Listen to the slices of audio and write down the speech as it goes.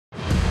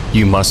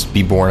You must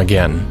be born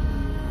again.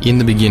 In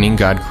the beginning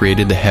God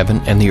created the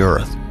heaven and the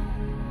earth.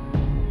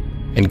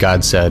 And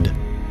God said,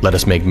 "Let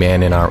us make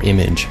man in our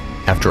image,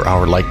 after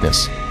our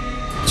likeness."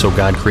 So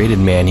God created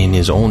man in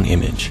his own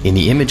image. In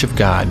the image of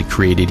God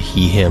created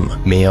he him,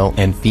 male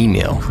and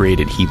female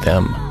created he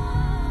them.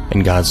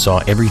 And God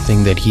saw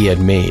everything that he had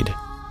made,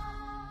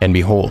 and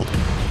behold,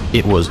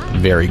 it was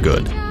very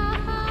good.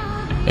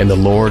 And the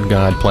Lord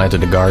God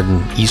planted a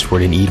garden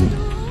eastward in Eden,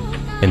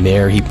 and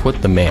there he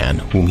put the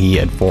man whom he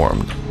had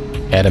formed.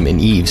 Adam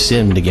and Eve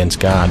sinned against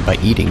God by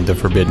eating the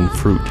forbidden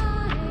fruit.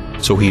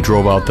 So he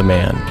drove out the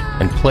man,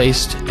 and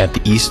placed at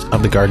the east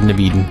of the Garden of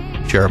Eden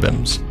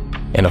cherubims,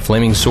 and a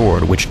flaming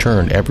sword which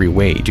turned every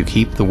way to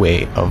keep the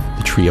way of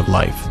the tree of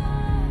life.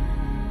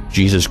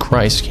 Jesus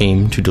Christ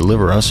came to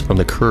deliver us from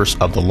the curse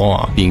of the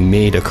law, being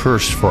made a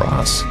curse for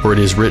us. For it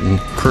is written,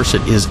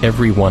 "Cursed is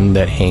every one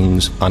that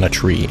hangs on a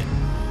tree."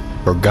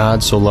 For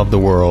God so loved the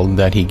world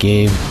that he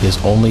gave his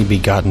only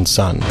begotten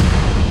Son,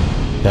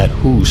 that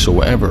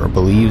whosoever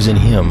believes in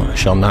him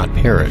shall not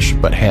perish,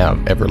 but have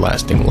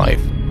everlasting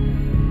life.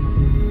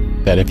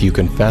 That if you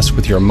confess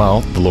with your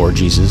mouth the Lord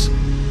Jesus,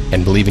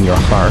 and believe in your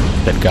heart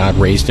that God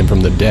raised him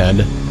from the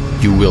dead,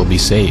 you will be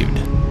saved.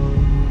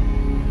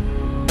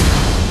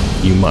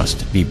 You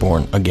must be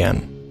born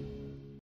again.